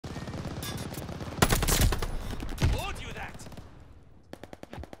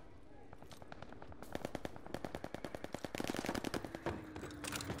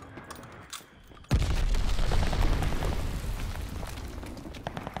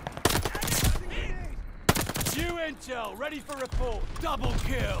intel, ready for report. Double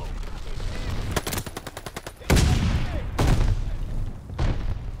kill.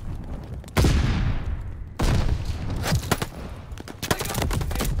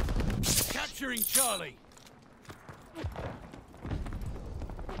 Capturing Charlie.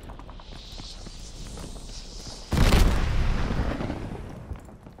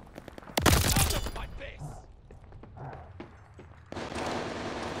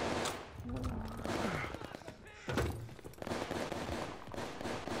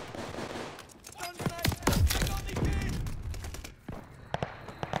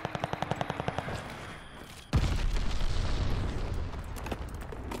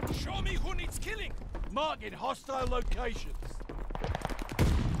 Show me who needs killing! Marking hostile locations.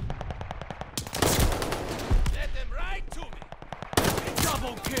 Let them ride to me!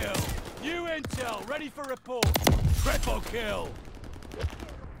 Double kill. New intel, ready for report. Triple kill.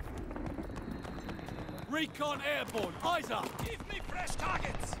 Recon airborne, eyes up. Give me fresh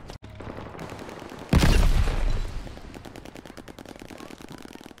targets!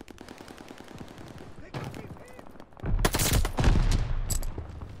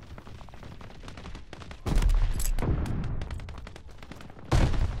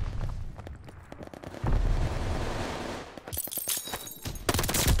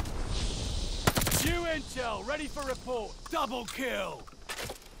 New intel, ready for report. Double kill.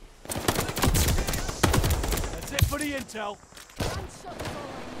 That's it for the intel.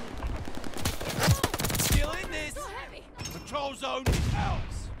 Still in this! Control zone is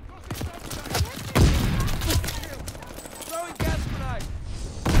ours. Throwing gas grenade!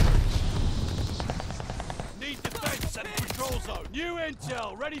 Need defense at the control zone. New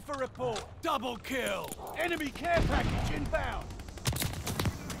intel, ready for report. Double kill. Enemy care package inbound.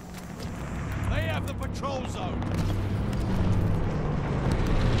 They have the patrol zone.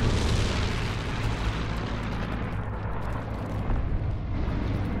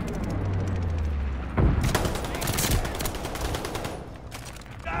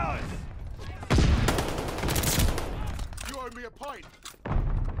 Ours. You owe me a pint.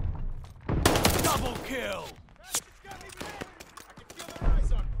 Double kill.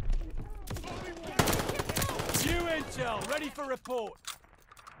 New intel, ready for report.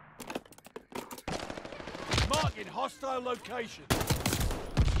 Marking hostile location.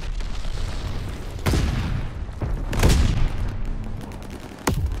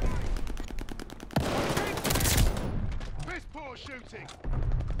 Piss poor shooting.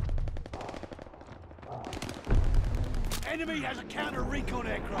 Enemy has a counter recon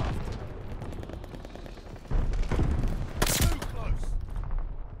aircraft. Too close.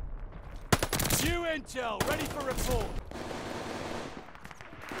 New intel, ready for report.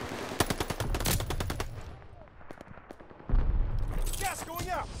 Gas going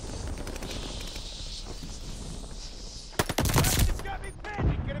out! It's got me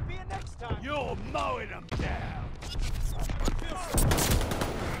pinned! Gonna be a next time! You're mowing them down.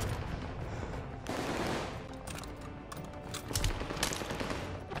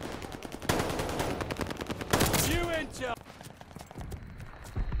 New intel.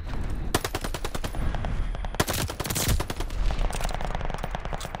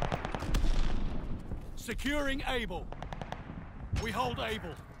 Securing Able. We hold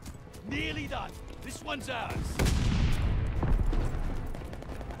Able. Nearly done. This one's ours.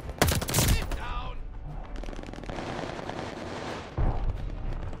 Sit down!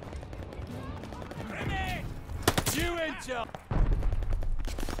 Ready! New intel.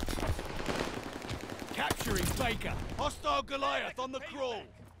 Capturing Baker. Hostile Goliath on the crawl.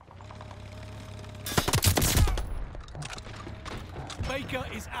 Baker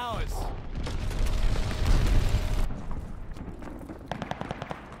is ours.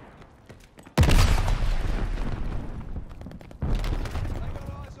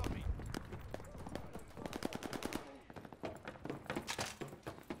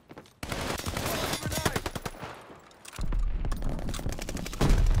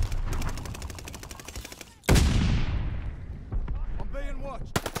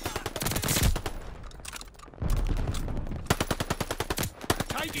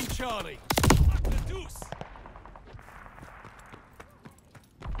 Taking Charlie. What the deuce?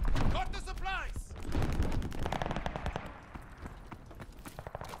 Got the supplies!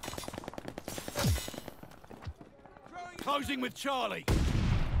 Closing with Charlie.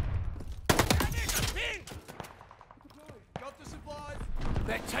 Pin! Got the supplies!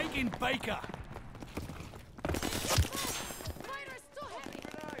 They're taking Baker.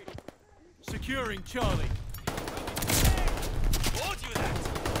 Securing Charlie. Told you that!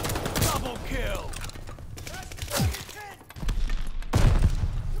 Double kill.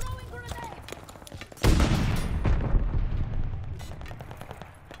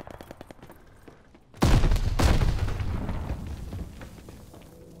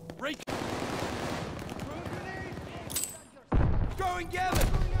 Throwing gammon!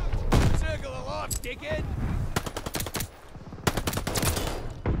 Circle of life, dickhead!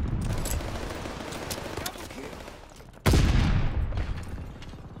 Double kill!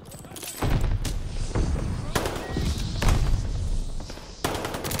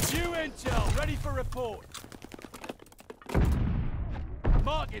 New intel, ready for report.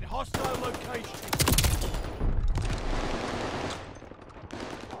 Marking hostile location.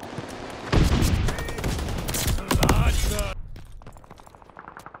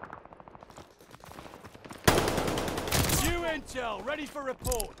 New intel, ready for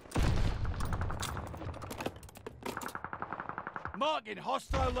report. Marking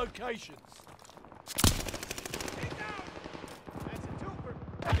hostile locations. Get down! That's a twofer.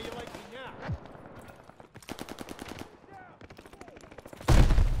 How do you like me now?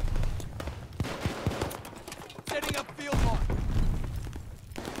 Setting up field mark.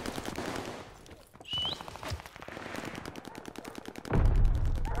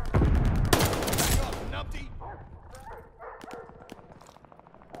 Back off, numpty.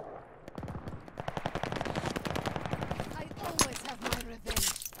 I always have my revenge.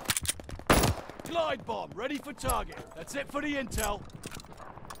 Glide bomb, ready for target. That's it for the intel.